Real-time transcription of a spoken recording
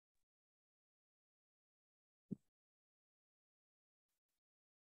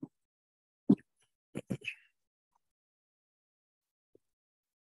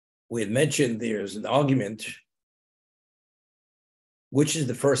we had mentioned there's an argument, which is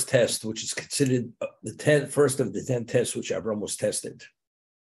the first test, which is considered the first of the 10 tests which Avraham was tested.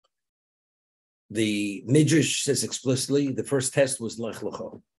 The Midrash says explicitly the first test was Lech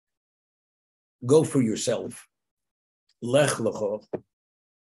Lecha. Go for yourself. Lech Lecha.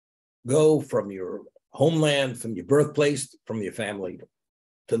 Go from your homeland, from your birthplace, from your family,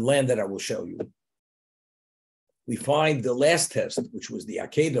 to the land that I will show you. We find the last test, which was the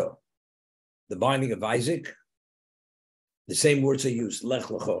Akedah, the binding of Isaac. The same words are used, Lech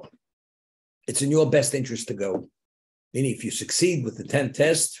Lecha. It's in your best interest to go. Meaning, if you succeed with the 10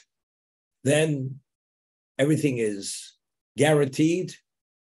 tests, then everything is guaranteed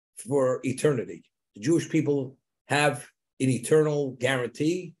for eternity. The Jewish people have an eternal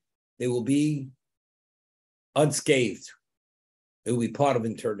guarantee. They will be unscathed. It will be part of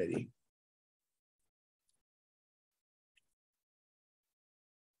eternity.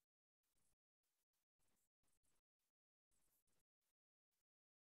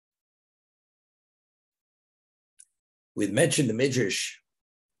 We had mentioned the Midrash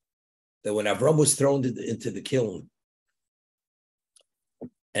that when Avraham was thrown into the kiln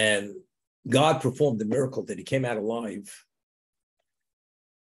and God performed the miracle that he came out alive,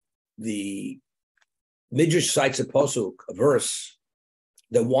 the Midrash cites a pasuk, a verse,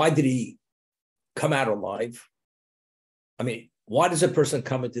 that why did he come out alive? I mean, why does a person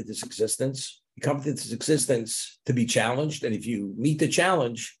come into this existence? You come into this existence to be challenged, and if you meet the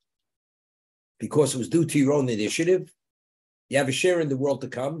challenge, because it was due to your own initiative, you have a share in the world to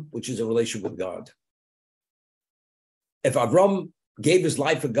come, which is a relation with God. If Avraham gave his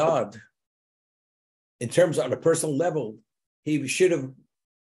life for God, in terms on a personal level, he should have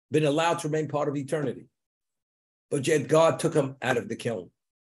been allowed to remain part of eternity. But yet God took him out of the kiln.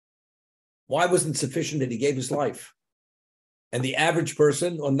 Why wasn't it sufficient that he gave his life? And the average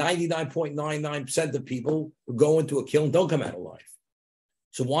person, or 99.99% of people who go into a kiln, don't come out alive.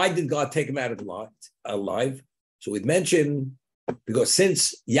 So why did God take him out of alive? So we'd mentioned, because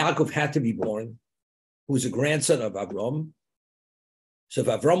since Yaakov had to be born, who was a grandson of Avraham, so if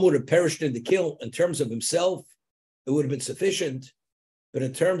Avraham would have perished in the kiln, in terms of himself, it would have been sufficient. But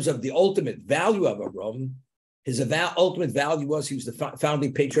in terms of the ultimate value of Avraham, his ultimate value was he was the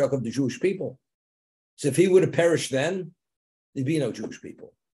founding patriarch of the Jewish people. So if he would have perished then, there'd be no Jewish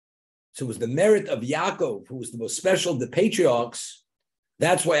people. So it was the merit of Yaakov, who was the most special of the patriarchs.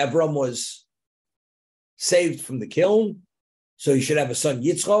 That's why Avraham was saved from the kiln. So he should have a son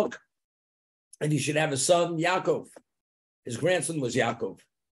Yitzchak, and he should have a son Yaakov. His grandson was Yaakov.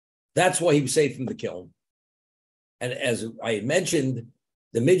 That's why he was saved from the kiln. And as I had mentioned,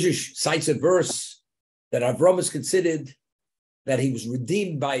 the Midrash cites a verse that Avraham is considered that he was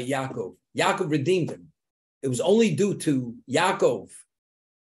redeemed by Yaakov. Yaakov redeemed him. It was only due to Yaakov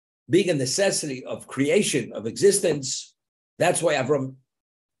being a necessity of creation, of existence. That's why Avraham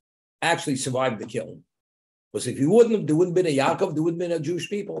actually survived the kiln. Because if there wouldn't have been a Yaakov, there wouldn't have been a Jewish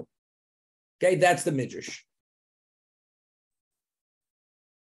people. Okay, that's the Midrash.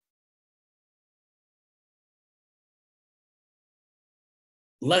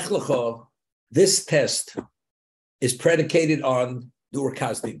 Lech Lecha, this test is predicated on Dur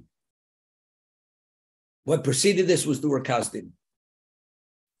Kasdim. What preceded this was Dur Kasdim,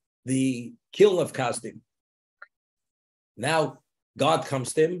 the kiln of Kasdim. Now God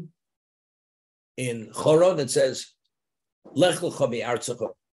comes to him in Choron and says, Lech Lecha mi'artzecha.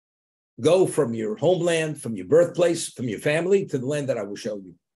 Go from your homeland, from your birthplace, from your family, to the land that I will show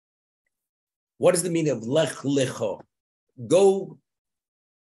you. What is the meaning of Lech Lecha? Go.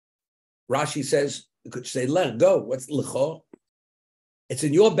 Rashi says, you could say, Lech, go. What's Lecha? It's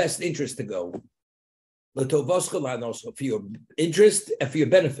in your best interest to go. For your interest and for your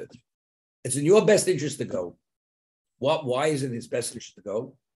benefit. It's in your best interest to go. Why is it in his best interest to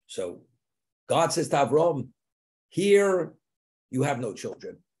go? So God says to Avraham, here you have no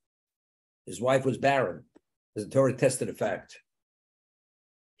children. His wife was barren, as the Torah tested the fact.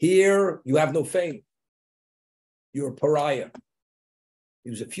 Here you have no fame. You're a pariah. He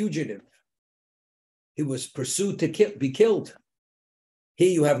was a fugitive. He was pursued to be killed.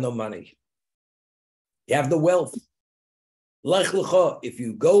 Here you have no money. You have no wealth. Lech Lecha, if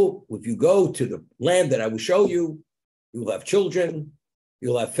you go to the land that I will show you, you will have children,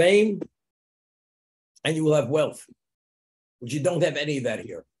 you'll have fame, and you will have wealth, but you don't have any of that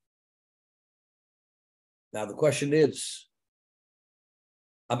here. Now the question is,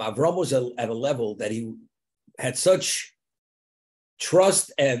 Avraham was at a level that he had such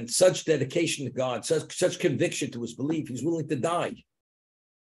trust and such dedication to God, such conviction to his belief, he's willing to die.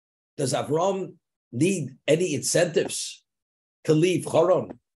 Does Avraham need any incentives to leave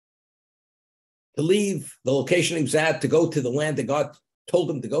Haran? to leave the location he was at, to go to the land that God told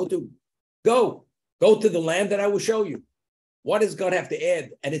him to go to. Go to the land that I will show you. What does God have to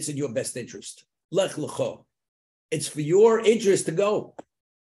add? And it's in your best interest. Lech lecho. It's for your interest to go.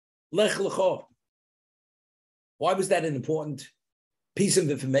 Lech lecho. Why was that an important piece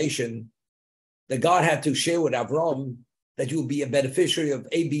of information that God had to share with Avraham, that you will be a beneficiary of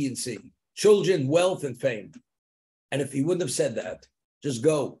A, B, and C, children, wealth, and fame? And if he wouldn't have said that, just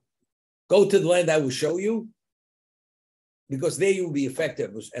go to the land I will show you, because there you will be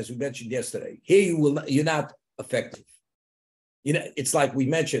effective, as we mentioned yesterday. Here you're not effective. It's like we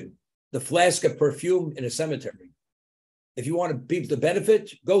mentioned, the flask of perfume in a cemetery. If you want people to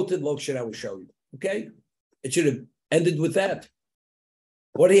benefit, go to the location I will show you. Okay? It should have ended with that.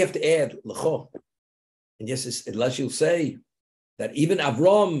 What do you have to add? L'cho. And yes, unless you'll say that even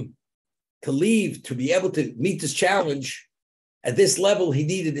Avraham, to leave, to be able to meet this challenge at this level, he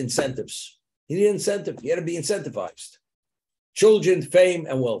needed incentives. He needed incentive. He had to be incentivized. Children, fame,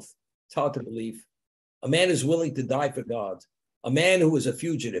 and wealth. It's hard to believe. A man is willing to die for God. A man who was a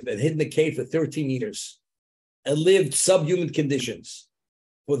fugitive and hid in a cave for 13 years and lived subhuman conditions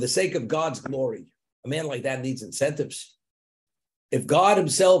for the sake of God's glory. A man like that needs incentives. If God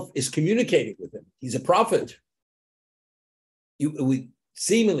himself is communicating with him, he's a prophet. It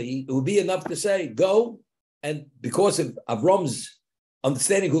would be enough to say, go, and because of Avram's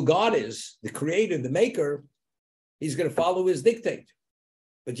understanding who God is, the creator, the maker, he's going to follow his dictate.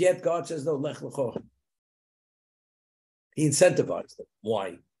 But yet God says, no, lech lecho. He incentivized them.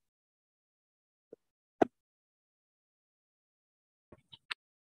 Why?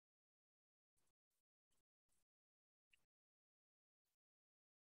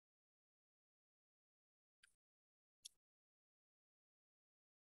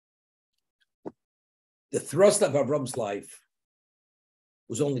 The thrust of Avram's life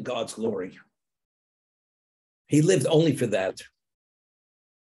was only God's glory. He lived only for that,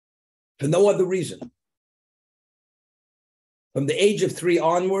 for no other reason. From the age of 3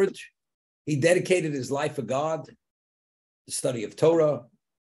 onward, he dedicated his life for God, the study of Torah,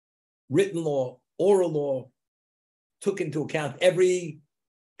 written law, oral law, took into account every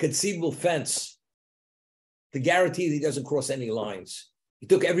conceivable fence to guarantee that he doesn't cross any lines. He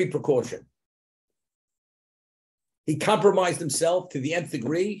took every precaution. He compromised himself to the nth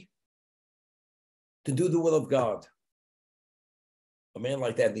degree to do the will of God. A man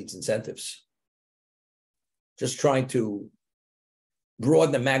like that needs incentives. Just trying to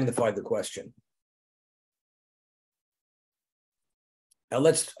broaden and magnify the question. Now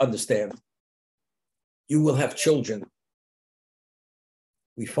let's understand. You will have children.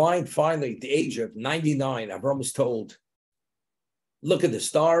 We find finally at the age of 99, Avraham was told, look at the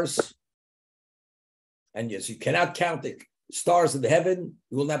stars. And yes, you cannot count the stars of the heaven.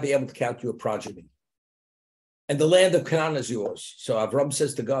 You will not be able to count your progeny. And the land of Canaan is yours. So Avraham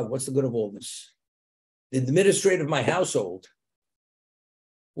says to God, what's the good of all this? The administrator of my household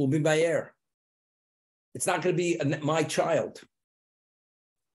will be my heir. It's not going to be my child.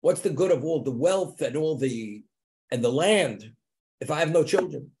 What's the good of all the wealth and the land if I have no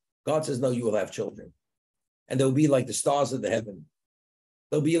children? God says, no, you will have children. And they'll be like the stars of the heaven.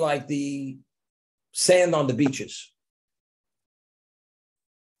 They'll be like the sand on the beaches.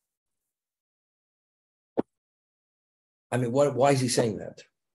 I mean, why is he saying that?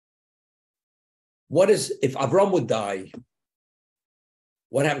 If Avraham would die,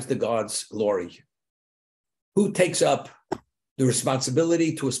 what happens to God's glory? Who takes up the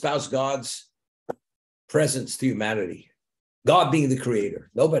responsibility to espouse God's presence to humanity? God being the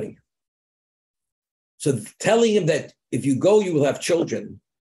creator, nobody. So telling him that if you go, you will have children,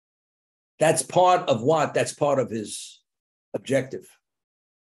 that's part of what? That's part of his objective.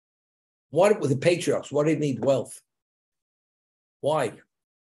 What with the patriarchs? Why do they need wealth? Why?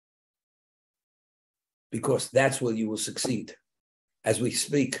 Because that's where you will succeed. As we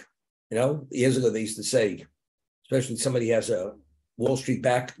speak, years ago they used to say, especially somebody who has a Wall Street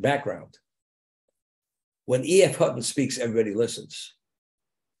background, when E.F. Hutton speaks, everybody listens.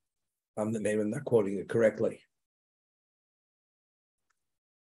 Maybe I'm not quoting it correctly.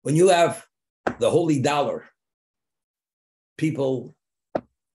 When you have the holy dollar, people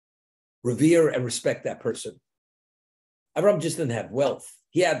revere and respect that person. Avraham just didn't have wealth.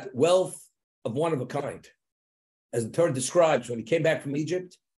 He had wealth of one of a kind. As the Torah describes, when he came back from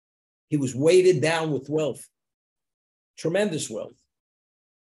Egypt, he was weighted down with wealth. Tremendous wealth.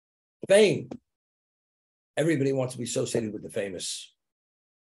 Fame. Everybody wants to be associated with the famous.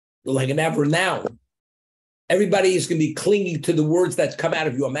 Like an Avraham. Everybody is going to be clinging to the words that come out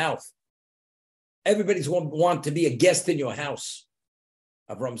of your mouth. Everybody's going to want to be a guest in your house.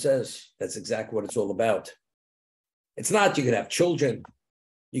 Avraham says that's exactly what it's all about. It's not you can have children,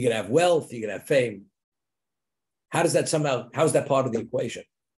 you can have wealth, you can have fame. How is that part of the equation?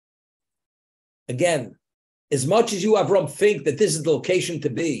 Again, as much as you, Avraham, think that this is the location to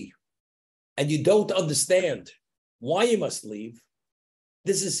be, and you don't understand why you must leave,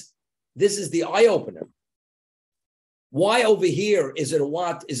 this is the eye-opener. Why over here is it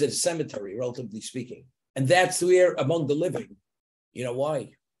a cemetery, relatively speaking? And that's where, among the living, you know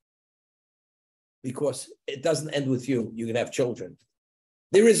why? Because it doesn't end with you. You can have children.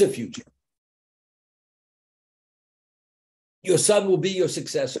 There is a future. Your son will be your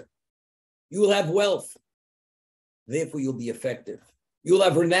successor. You will have wealth. Therefore, you'll be effective. You'll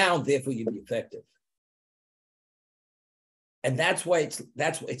have renown. Therefore, you'll be effective. And that's why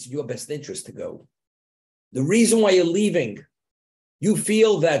it's your best interest to go. The reason why you're leaving, you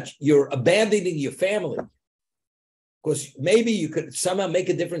feel that you're abandoning your family because maybe you could somehow make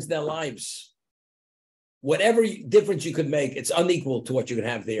a difference in their lives. Whatever difference you could make, it's unequal to what you can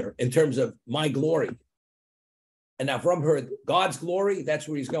have there in terms of my glory. And Avraham heard God's glory, that's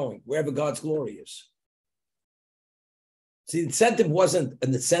where he's going, wherever God's glory is. See, the incentive wasn't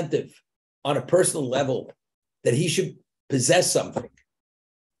an incentive on a personal level that he should possess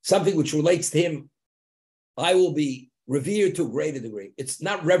something which relates to him. I will be revered to a greater degree. It's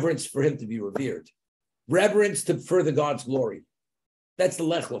not reverence for him to be revered. Reverence to further God's glory. That's the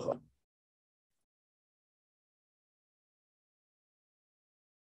Lech Lecha.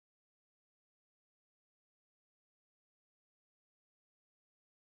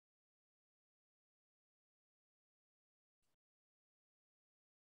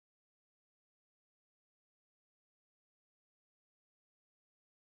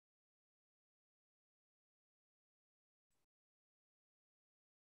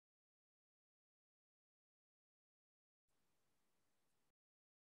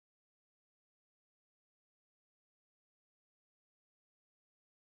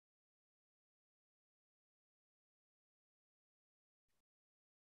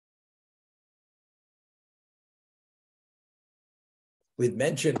 We'd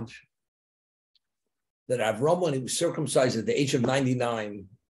mentioned that Avraham, when he was circumcised at the age of 99,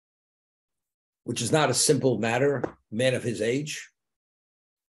 which is not a simple matter, a man of his age,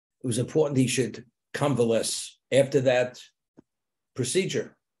 it was important he should convalesce after that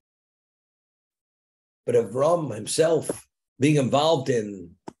procedure. But Avraham himself, being involved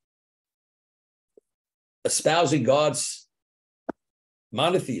in espousing God's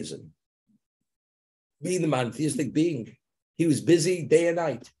monotheism, being the monotheistic being, he was busy day and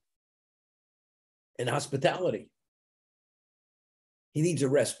night in hospitality. He needs a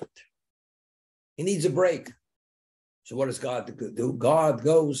respite. He needs a break. So what does God do? God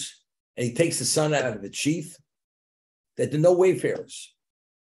goes and he takes the sun out of its sheath, that there are no wayfarers.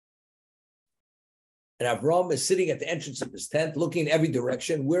 And Avraham is sitting at the entrance of his tent, looking in every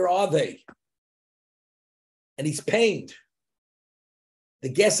direction. Where are they? And he's pained. The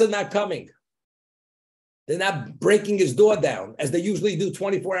guests are not coming. They're not breaking his door down, as they usually do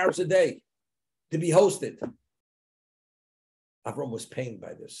 24 hours a day, to be hosted. Avraham was pained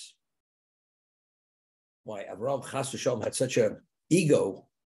by this. Why? Avraham Chas v'Shalom had such an ego.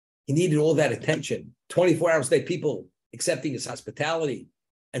 He needed all that attention. 24 hours a day, people accepting his hospitality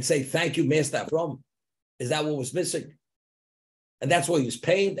and say, thank you, Master Avraham. Is that what was missing? And that's why he was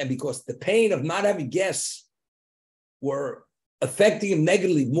pained. And because the pain of not having guests were affecting him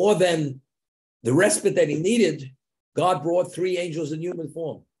negatively more than the respite that he needed, God brought 3 angels in human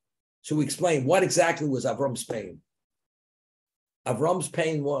form. So we explain what exactly was Avram's pain. Avram's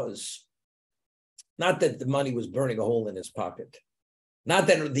pain was not that the money was burning a hole in his pocket, not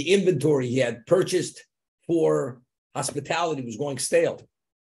that the inventory he had purchased for hospitality was going stale.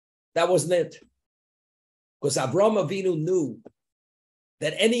 That wasn't it. Because Avraham Avinu knew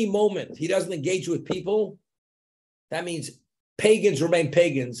that any moment he doesn't engage with people, that means pagans remain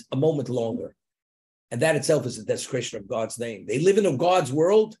pagans a moment longer. And that itself is a desecration of God's name. They live in a God's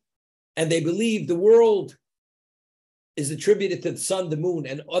world, and they believe the world is attributed to the sun, the moon,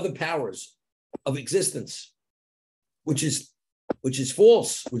 and other powers of existence, which is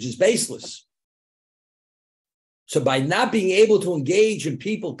false, which is baseless. So by not being able to engage in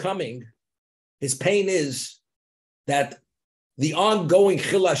people coming, his pain is that the ongoing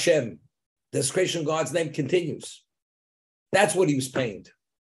Chil Hashem, desecration of God's name, continues. That's what he was pained.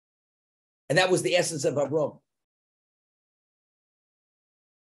 And that was the essence of Avraham.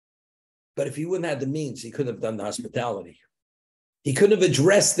 But if he wouldn't have the means, he couldn't have done the hospitality. He couldn't have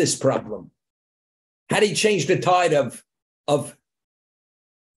addressed this problem. Had he changed the tide of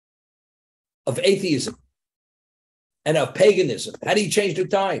atheism? and of paganism. How do you change the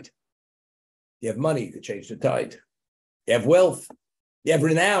tide? You have money, you can change the tide. You have wealth, you have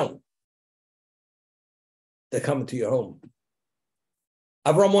renown. They're coming to your home.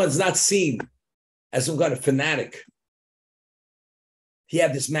 Avraham was not seen as some kind of fanatic. He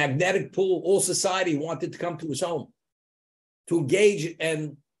had this magnetic pull. All society wanted to come to his home, to engage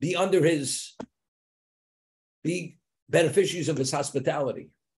and be beneficiaries of his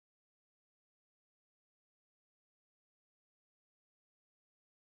hospitality.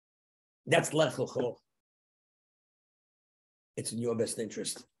 That's lech lecho. It's in your best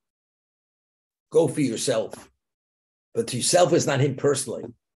interest. Go for yourself. But to yourself is not him personally.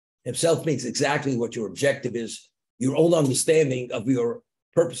 Himself means exactly what your objective is, your own understanding of your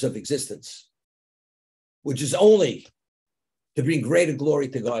purpose of existence, which is only to bring greater glory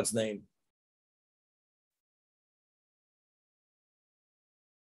to God's name.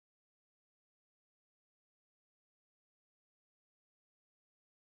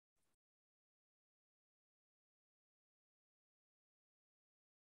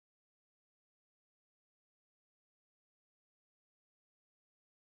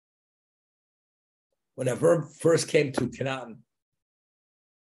 When Avraham first came to Canaan,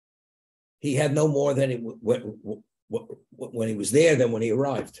 he had no more than when he was there than when he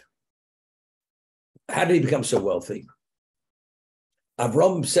arrived. How did he become so wealthy?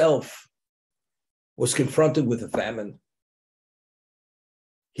 Avraham himself was confronted with a famine.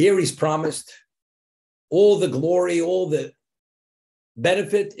 Here he's promised all the glory, all the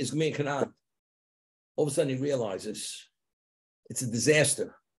benefit is going to be in Canaan. All of a sudden he realizes it's a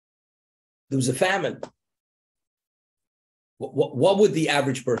disaster. There was a famine. What would the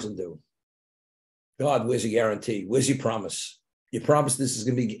average person do? God, where's your guarantee? Where's your promise? You promised this is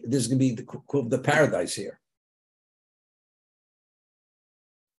going to be the paradise here.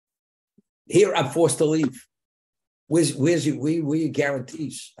 Here I'm forced to leave. Where your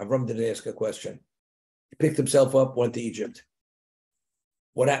guarantees? Avraham didn't ask a question. He picked himself up, went to Egypt.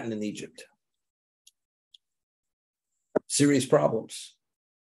 What happened in Egypt? Serious problems.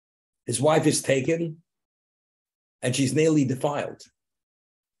 His wife is taken, and she's nearly defiled.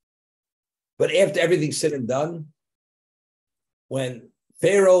 But after everything's said and done, when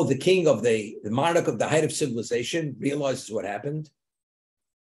Pharaoh, the king of the monarch of the height of civilization, realizes what happened,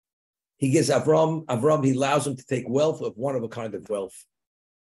 he gives Avraham, he allows him to take wealth of one of a kind of wealth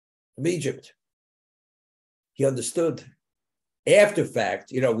from Egypt. He understood. After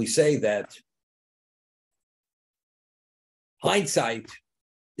fact, we say that hindsight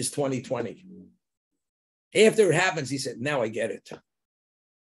is 2020. After it happens, he said, now I get it.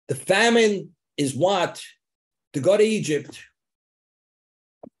 The famine is what? To go to Egypt,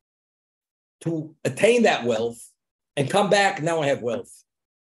 to attain that wealth, and come back, now I have wealth.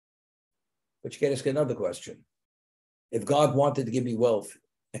 But you can ask another question. If God wanted to give me wealth,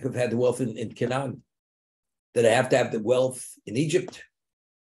 I could have had the wealth in Canaan. Did I have to have the wealth in Egypt?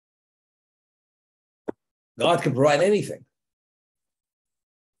 God can provide anything.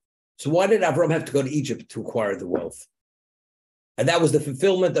 So why did Avraham have to go to Egypt to acquire the wealth? And that was the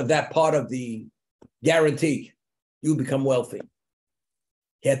fulfillment of that part of the guarantee. You become wealthy.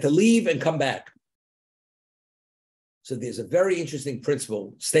 He had to leave and come back. So there's a very interesting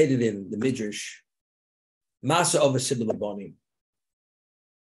principle stated in the Midrash, Masa of a Sibylaboni,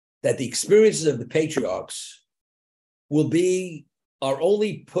 that the experiences of the patriarchs are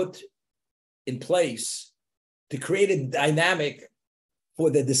only put in place to create a dynamic for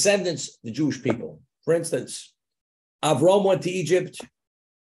the descendants, the Jewish people. For instance, Avraham went to Egypt,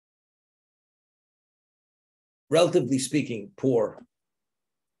 relatively speaking, poor.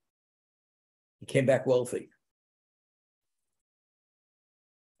 He came back wealthy.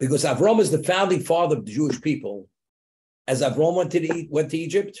 Because Avraham is the founding father of the Jewish people. As Avraham went to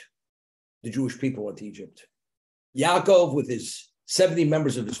Egypt, the Jewish people went to Egypt. Yaakov, with his 70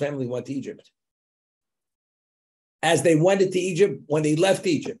 members of his family, went to Egypt. As they went into Egypt, when they left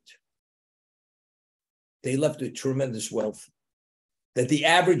Egypt, they left with tremendous wealth. That the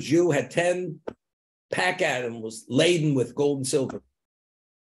average Jew had 10 pack animals laden with gold and silver.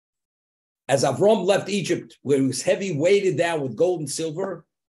 As Avraham left Egypt, where he was heavy, weighted down with gold and silver,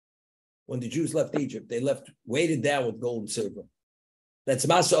 when the Jews left Egypt, they left weighted down with gold and silver. That's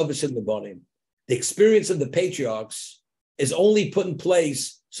Masa Ovis in the Bonim. The experience of the patriarchs is only put in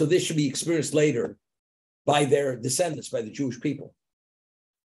place so this should be experienced later by their descendants, by the Jewish people.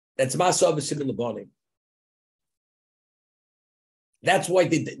 That's Masa Ovis in the Bonim. That's why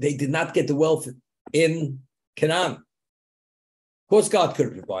they did not get the wealth in Canaan. Of course, God could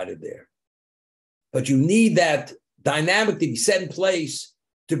have provided there. But you need that dynamic to be set in place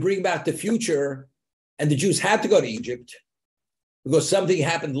to bring back the future And the Jews had to go to Egypt because something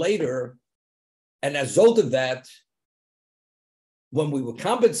happened later. And as a result of that, when we were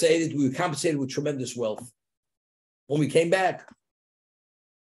compensated with tremendous wealth. When we came back,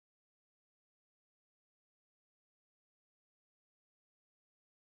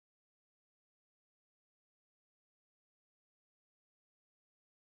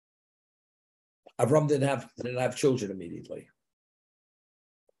 Avraham didn't have children immediately.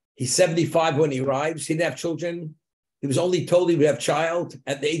 He's 75 when he arrives. He didn't have children. He was only told he would have a child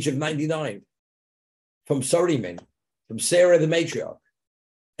at the age of 99 from Sariman, from Sarah the matriarch.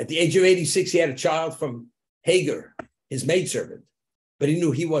 At the age of 86, he had a child from Hagar, his maidservant, but he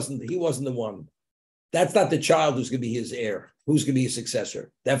knew he wasn't the one. That's not the child who's going to be his heir, who's going to be his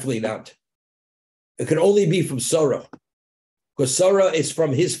successor. Definitely not. It could only be from Sarah, because Sarah is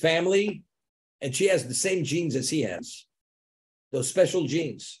from his family, and she has the same genes as he has, those special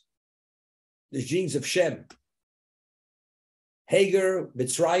genes, the genes of Shem. Hagar,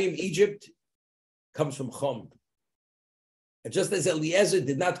 Mitzrayim, Egypt, comes from Chum. And just as Eliezer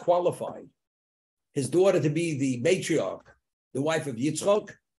did not qualify his daughter to be the matriarch, the wife of Yitzchak,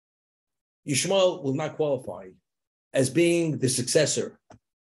 Yishmael will not qualify as being the successor,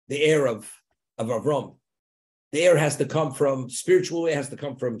 the heir of Avram. The heir has to come from, spiritually, has to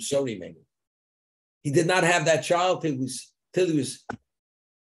come from Soriman. He did not have that child till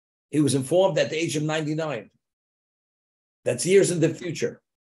he was informed at the age of 99. That's years in the future.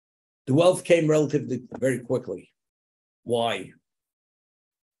 The wealth came relatively very quickly. Why?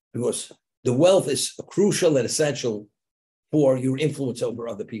 Because the wealth is crucial and essential for your influence over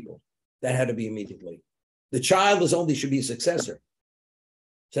other people. That had to be immediately. The child should be a successor.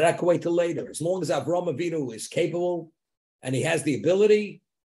 So that could wait till later. As long as Avraham Avinu is capable and he has the ability,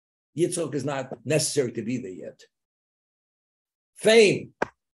 Yitzchak is not necessary to be there yet. Fame,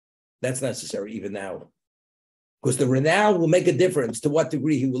 that's necessary even now. Because the renown will make a difference to what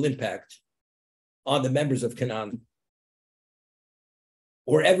degree he will impact on the members of Canaan,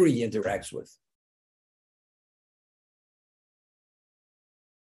 wherever he interacts with.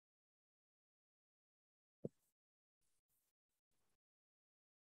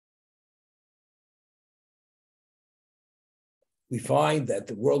 We find that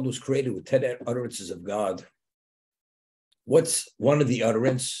the world was created with 10 utterances of God. What's one of the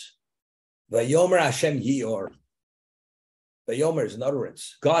utterance? Vayomer Hashem Yior. Vayomer is an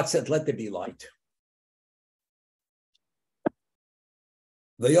utterance. God said, let there be light.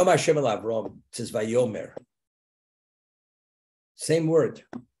 Vayomer Hashem el Avram, it says Vayomer. Same word.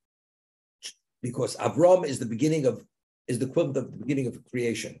 Because Avram is the equivalent of the beginning of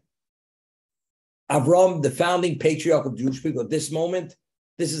creation. Avram, the founding patriarch of the Jewish people at this moment,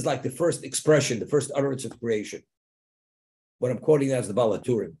 this is like the first expression, the first utterance of creation. What I'm quoting now is the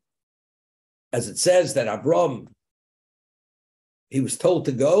Balaturim. As it says that Avram, he was told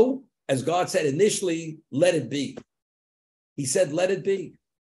to go, as God said initially, let it be. He said, let it be.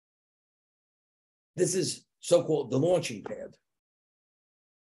 This is so-called the launching pad.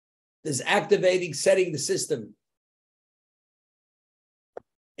 This activating, setting the system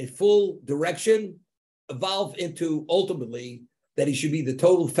in full direction, evolve into ultimately that he should be the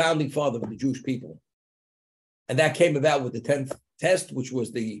total founding father of the Jewish people. And that came about with the 10th test, which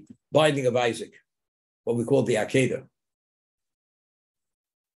was the binding of Isaac, what we call the Akedah.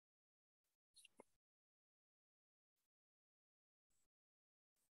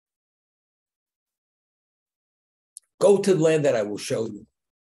 Go to the land that I will show you.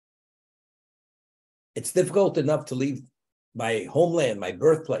 It's difficult enough to leave my homeland, my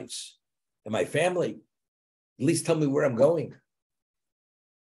birthplace, and my family. At least tell me where I'm going.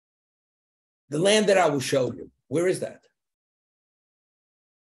 The land that I will show you. Where is that?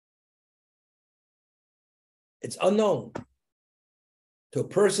 It's unknown. To a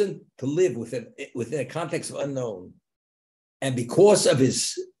person to live within a context of unknown. And because of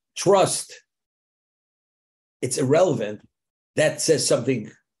his trust, it's irrelevant. That says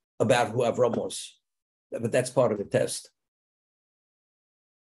something about who Avraham was. But that's part of the test.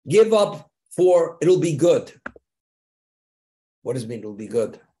 Give up for it'll be good. What does it mean it'll be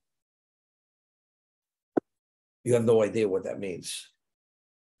good? You have no idea what that means.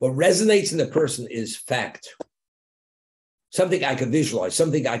 What resonates in the person is fact. Something I could visualize,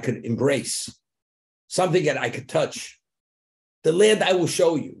 something I could embrace, something that I could touch. The land I will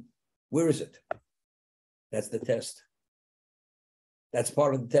show you. Where is it? That's the test. That's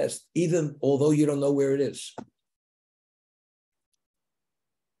part of the test, even although you don't know where it is.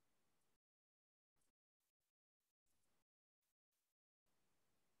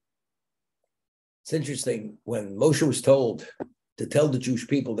 It's interesting, when Moshe was told to tell the Jewish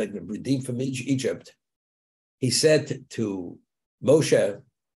people they could redeem from Egypt, he said to Moshe,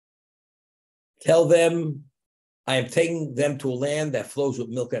 tell them I am taking them to a land that flows with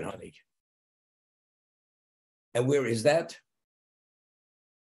milk and honey. And where is that?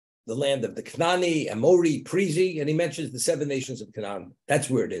 The land of the Canaani, Amori, Perizi, and he mentions the 7 nations of Canaan. That's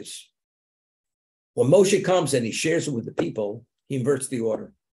where it is. When Moshe comes and he shares it with the people, he inverts the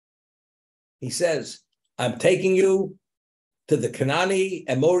order. He says, I'm taking you to the Canaani,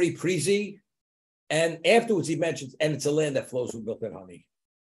 Amori, Perizi, and afterwards he mentions, and it's a land that flows with milk and honey.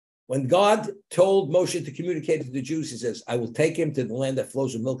 When God told Moshe to communicate to the Jews, he says, I will take him to the land that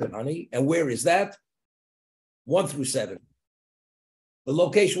flows with milk and honey. And where is that? 1 through 7. The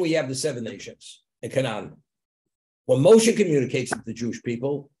location where you have the 7 nations in Canaan. When Moshe communicates with the Jewish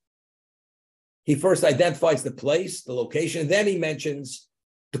people, he first identifies the place, the location, and then he mentions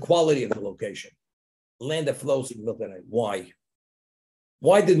the quality of the location. The land that flows with milk and honey. Why?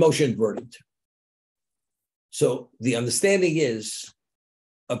 Why did Moshe invert it? So the understanding is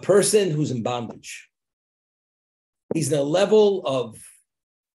a person who's in bondage. He's in a level of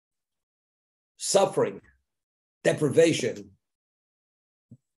suffering, deprivation.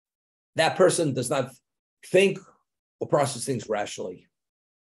 That person does not think or process things rationally.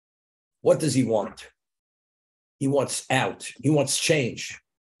 What does he want? He wants out. He wants change.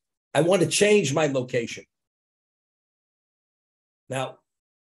 I want to change my location. Now,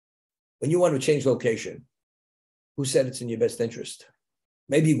 when you want to change location, who said it's in your best interest?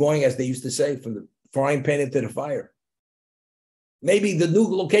 Maybe you're going, as they used to say, from the frying pan into the fire. Maybe the new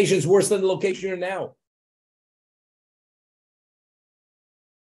location is worse than the location you're now.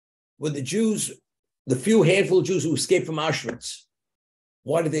 When the Jews, the few handful of Jews who escaped from Auschwitz,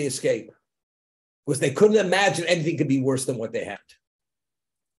 why did they escape? Because they couldn't imagine anything could be worse than what they had.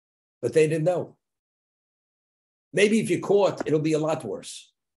 But they didn't know. Maybe if you're caught, it'll be a lot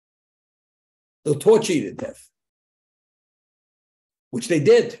worse. They'll torture you to death, which they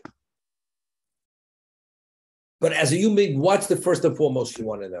did. But as a human being, what's the first and foremost you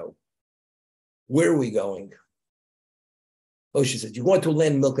want to know? Where are we going? Oh, she said, you're going to a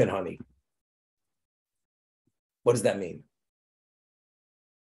land of milk and honey. What does that mean?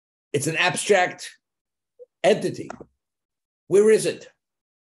 It's an abstract entity. Where is it?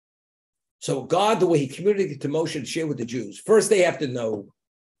 So God, the way he communicated to Moshe and shared with the Jews, first they have to know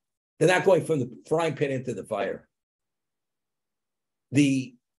they're not going from the frying pan into the fire.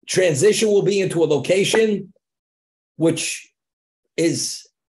 The transition will be into a location which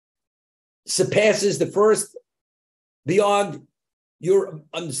surpasses the first beyond your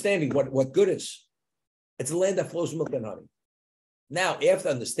understanding what good is. It's a land that flows milk and honey. Now, after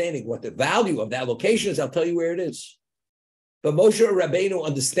understanding what the value of that location is, I'll tell you where it is. But Moshe Rabbeinu,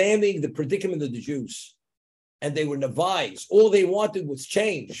 understanding the predicament of the Jews, and they were Nevi'im, all they wanted was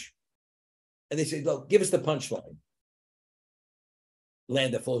change. And they said, look, give us the punchline.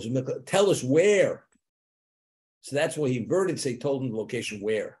 Land that flows with milk. Tell us where. So that's why he inverted, so he told them the location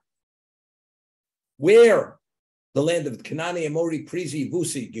where. Where? The land of Canaani, Amori, Perizi,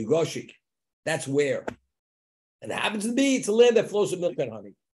 Yevusi, Gigoshik. That's where. And it happens to be, it's a land that flows with milk and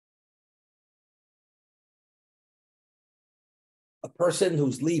honey. A person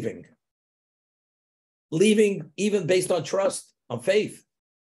who's leaving even based on trust, on faith.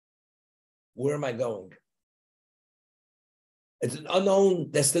 Where am I going? It's an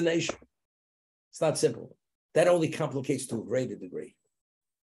unknown destination. It's not simple. That only complicates to a greater degree.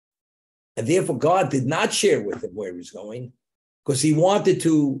 And therefore, God did not share with him where he's going because he wanted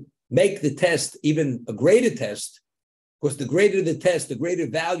to make the test even a greater test, because the greater the test, the greater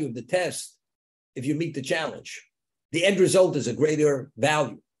value of the test, if you meet the challenge. The end result is a greater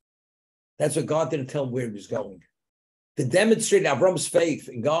value. That's what God didn't tell him where he was going. To demonstrate Avraham's faith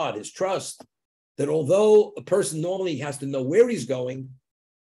in God, his trust, that although a person normally has to know where he's going,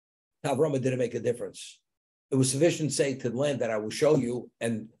 Avraham didn't make a difference. It was sufficient to say to the land that I will show you,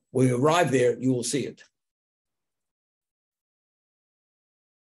 and when you arrive there, you will see it.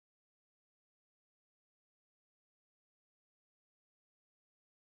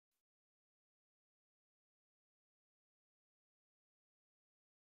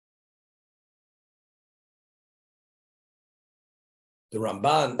 The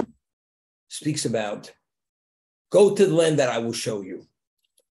Ramban speaks about, go to the land that I will show you.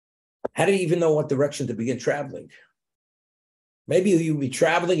 How do you even know what direction to begin traveling? Maybe you'll be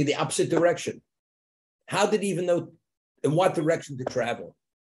traveling in the opposite direction. How did he even know in what direction to travel?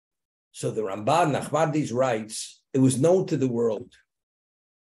 So the Ramban, Nachmanides writes, it was known to the world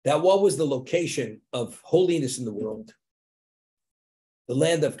that what was the location of holiness in the world? The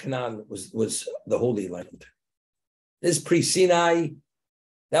land of Canaan was the Holy Land. This pre-Sinai,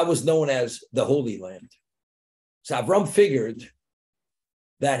 that was known as the Holy Land. So Avram figured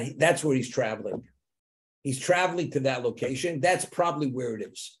that that's where he's traveling. He's traveling to that location. That's probably where it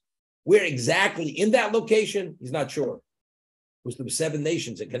is. Where exactly in that location, he's not sure. It was the 7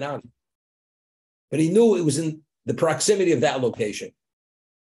 nations in Canaan. But he knew it was in the proximity of that location,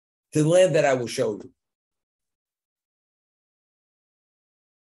 to the land that I will show you.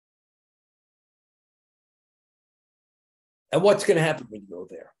 And what's going to happen when you go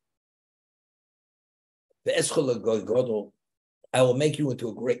there? The Eschol Godol, I will make you into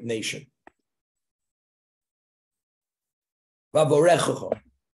a great nation. Vavorechecha,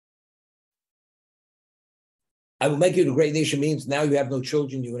 I will make you into a great nation means now you have no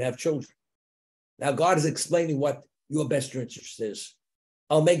children, you're going to have children. Now God is explaining what your best interest is.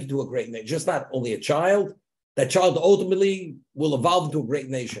 I'll make you to a great nation. Just not only a child, that child ultimately will evolve into a great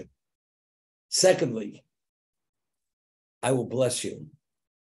nation. Secondly, I will bless you.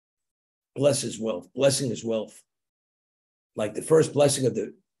 Bless his wealth. Blessing is wealth. Like the first blessing of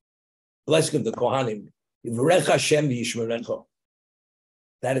the Kohanim. Yivarech Hashem v'yishmerecha.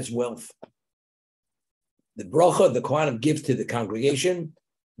 That is wealth. The bracha the Kohanim gives to the congregation,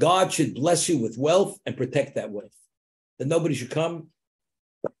 God should bless you with wealth and protect that wealth. That nobody should come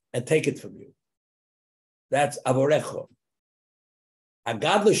and take it from you. That's avorecha.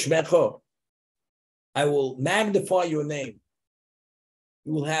 Agad l'shmecha. I will magnify your name.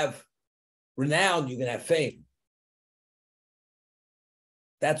 You will have renown, you're going to have fame.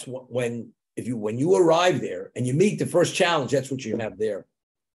 That's what, when you arrive there and you meet the first challenge, that's what you have there.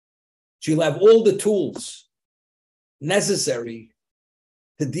 So you'll have all the tools necessary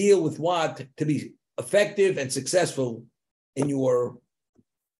to deal with what, to be effective and successful in your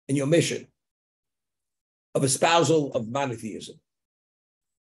mission of espousal of monotheism.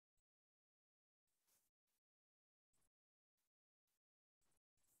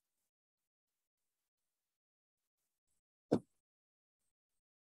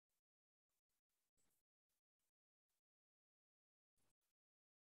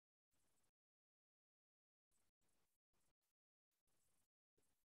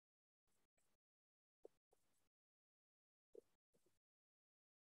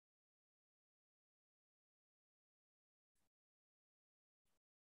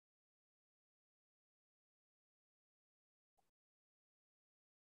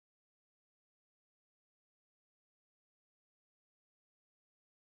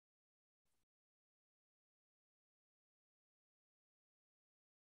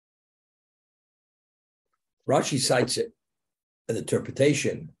 Rashi cites it, an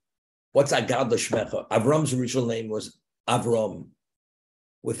interpretation. What's Agad L'Shmecha? Avram's original name was Avram,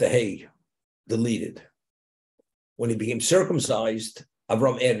 with a hey, deleted. When he became circumcised,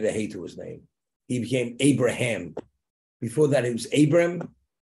 Avram added a hey to his name. He became Abraham. Before that, he was Abram.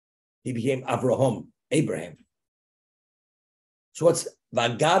 He became Avraham, Abraham. So what's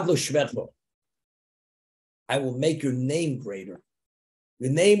Agad L'Shmecha? I will make your name greater. The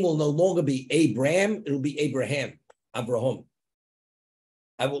name will no longer be Abraham, it'll be Abraham, Avraham.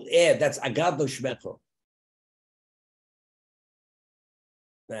 I will add, that's Agad L'Shmecha.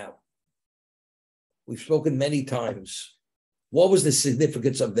 Now, we've spoken many times. What was the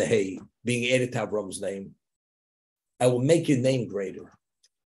significance of the Hey being added to Avram's name? I will make your name greater.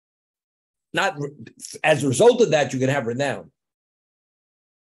 Not as a result of that, you're going to have renown.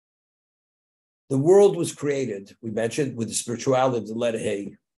 The world was created, we mentioned, with the spirituality of the letter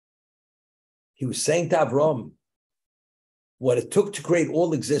Hey. He was saying to Avram, what it took to create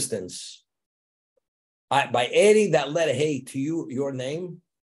all existence, by adding that letter Hey to your name,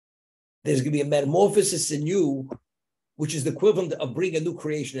 there's going to be a metamorphosis in you, which is the equivalent of bringing a new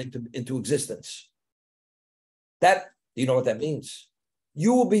creation into existence. That, you know what that means?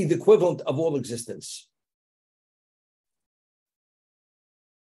 You will be the equivalent of all existence.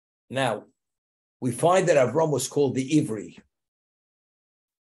 Now, we find that Avram was called the Ivri. The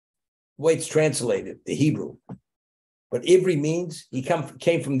way it's translated, the Hebrew. But Ivri means he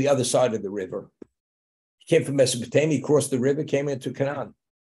came from the other side of the river. He came from Mesopotamia, he crossed the river, came into Canaan.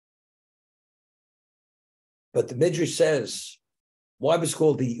 But the Midrash says, why was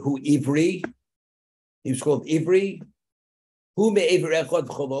called who Ivri? He was called Ivri.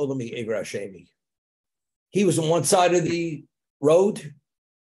 He was on one side of the road,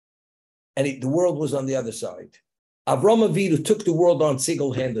 and the world was on the other side. Avram Avinu took the world on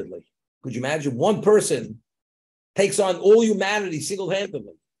single-handedly. Could you imagine? One person takes on all humanity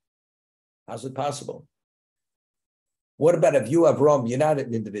single-handedly. How's it possible? What about if you, Avram, you're not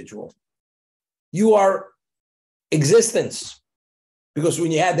an individual? You are existence. Because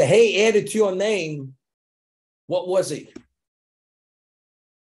when you had the Hey added to your name, what was it?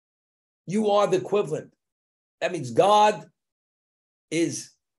 You are the equivalent That means God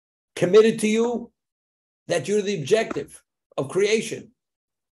is committed to you, that you're the objective of creation.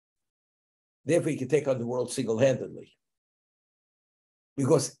 Therefore, you can take on the world single-handedly.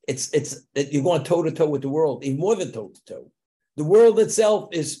 Because you're going toe-to-toe with the world, even more than toe-to-toe. The world itself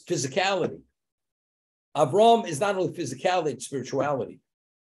is physicality. Avraham is not only physicality, it's spirituality.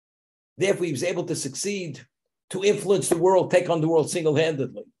 Therefore, he was able to succeed to influence the world, take on the world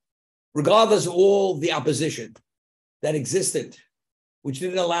single-handedly, regardless of all the opposition that existed, which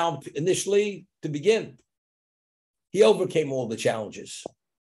didn't allow him initially to begin. He overcame all the challenges.